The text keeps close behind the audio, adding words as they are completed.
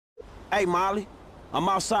Hey, Molly. I'm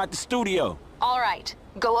outside the studio. All right.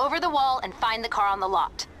 Go over the wall and find the car on the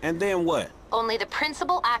lot. And then what? Only the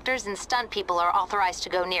principal actors and stunt people are authorized to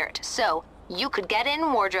go near it. So, you could get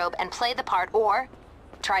in wardrobe and play the part, or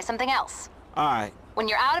try something else. All right. When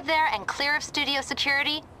you're out of there and clear of studio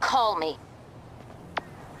security, call me.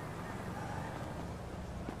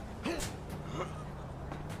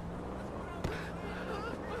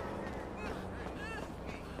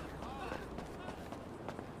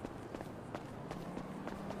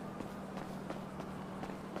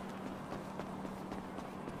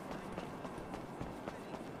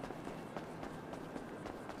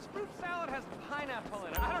 Fruit salad has pineapple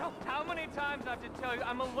in it. I don't know how many times I have to tell you,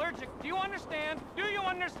 I'm allergic. Do you understand? Do you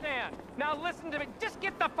understand? Now listen to me. Just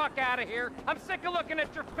get the fuck out of here. I'm sick of looking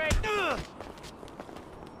at your face. Ugh.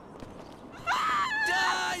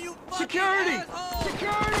 Die, you fucking Security! asshole!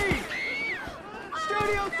 Security!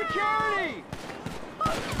 Studio security!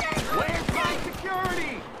 Where's my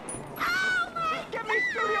security? Get me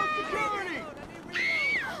studio security!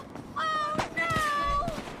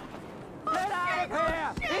 Get out of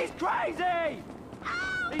here! He's crazy!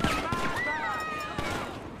 He's a madman!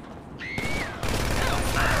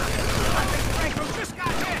 Franco just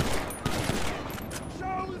got hit!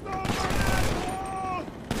 Show's over, asshole!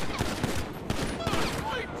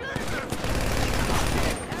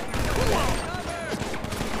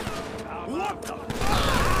 What the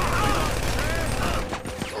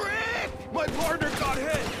frick? My partner got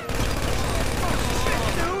hit! Oh, shit,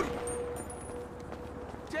 dude!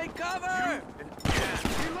 Take cover!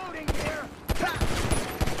 Reloading here!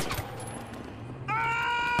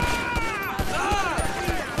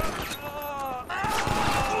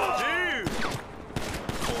 Dude!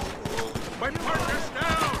 My partner's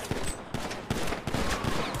down!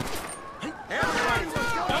 Everybody,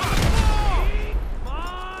 stop!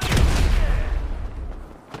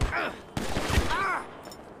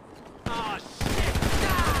 Oh, shit!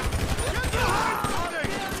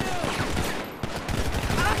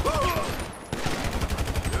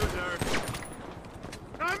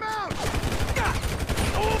 I'm out!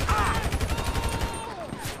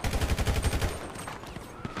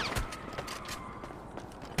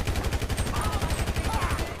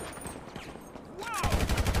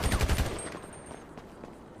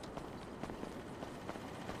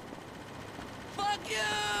 Fuck you!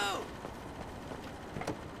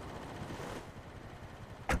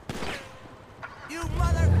 You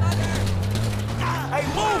motherfucker! Hey,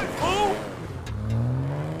 move, fool!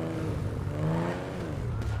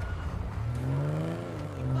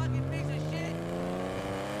 You fucking piece of shit!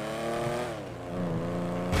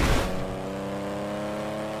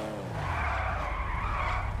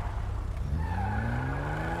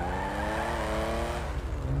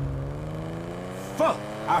 Fuck!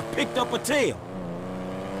 I picked up a tail.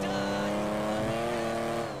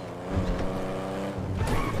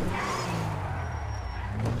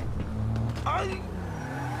 I...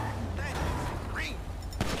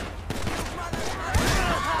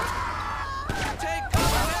 Take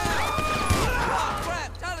cover now! Oh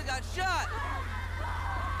crap, Tyler got shot!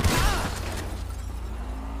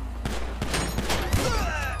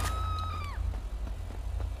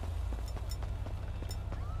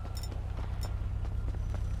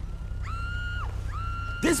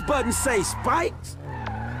 This button say spikes?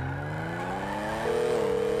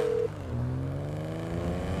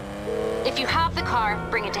 If you have the car,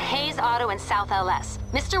 bring it to Hayes Auto in South LS.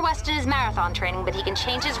 Mr. Weston is marathon training, but he can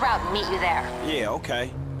change his route and meet you there. Yeah,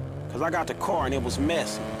 okay. Cause I got the car and it was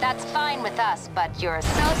messy. That's fine with us, but your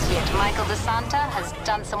associate, Michael DeSanta, has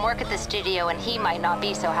done some work at the studio and he might not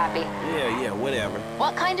be so happy. Yeah, whatever.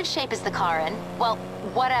 What kind of shape is the car in? Well,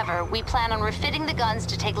 whatever. We plan on refitting the guns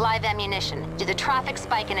to take live ammunition. Do the traffic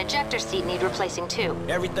spike and ejector seat need replacing too?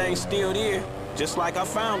 Everything's still there, just like I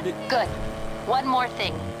found it. Good. One more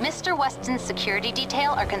thing. Mr. Weston's security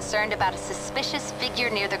detail are concerned about a suspicious figure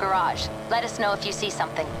near the garage. Let us know if you see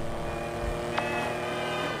something.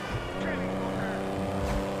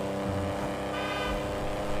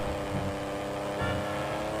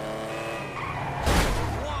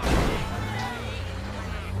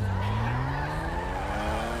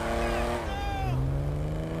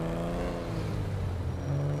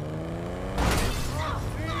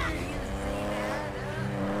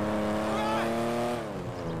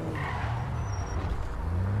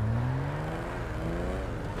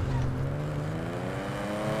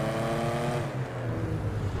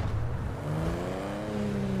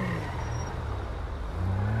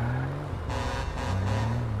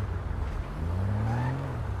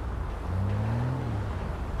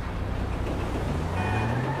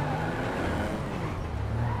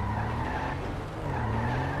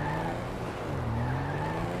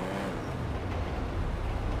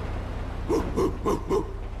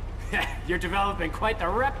 You're developing quite the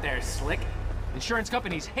rep there, Slick. Insurance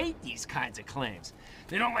companies hate these kinds of claims.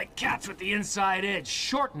 They don't like cats with the inside edge,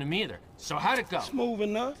 shorten them either. So how'd it go? Smooth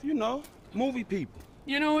enough, you know. Movie people.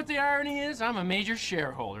 You know what the irony is? I'm a major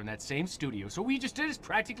shareholder in that same studio, so what we just did is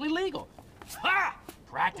practically legal. Ha!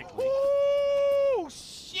 Practically. Ooh,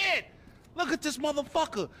 shit! Look at this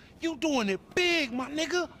motherfucker. You doing it big, my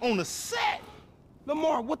nigga, on the set.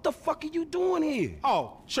 Lamar, what the fuck are you doing here?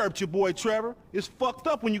 Oh, chirped your boy Trevor. It's fucked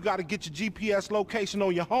up when you gotta get your GPS location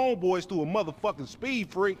on your homeboys through a motherfucking speed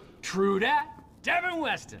freak. True that. Devin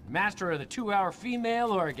Weston, master of the 2-hour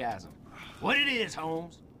female orgasm. What it is,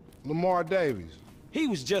 Holmes? Lamar Davies. He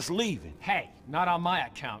was just leaving. Hey, not on my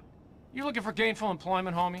account. You looking for gainful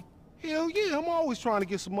employment, homie? Hell yeah, I'm always trying to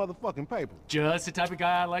get some motherfucking paper. Just the type of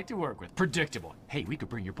guy I like to work with. Predictable. Hey, we could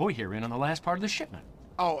bring your boy here in on the last part of the shipment.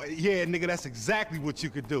 Oh, yeah, nigga, that's exactly what you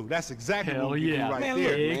could do. That's exactly Hell what we yeah. do right Man, there.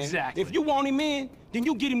 look, man. Exactly. If you want him in, then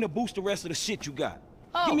you get him to boost the rest of the shit you got.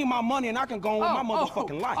 Oh. Give me my money and I can go on with my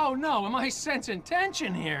motherfucking life. Oh, no, am I sensing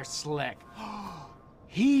tension here, Slick?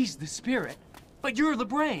 He's the spirit, but you're the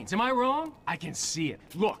brains. Am I wrong? I can see it.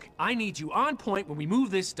 Look, I need you on point when we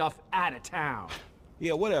move this stuff out of town.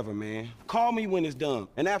 Yeah, whatever, man. Call me when it's done.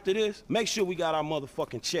 And after this, make sure we got our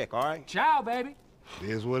motherfucking check, all right? Ciao, baby. It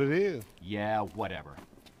is what it is. Yeah, whatever.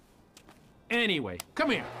 Anyway,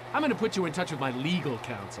 come here. I'm gonna put you in touch with my legal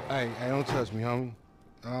counsel. Hey, don't touch me, homie.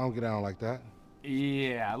 I don't get down like that.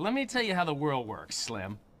 Yeah, let me tell you how the world works,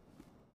 Slim.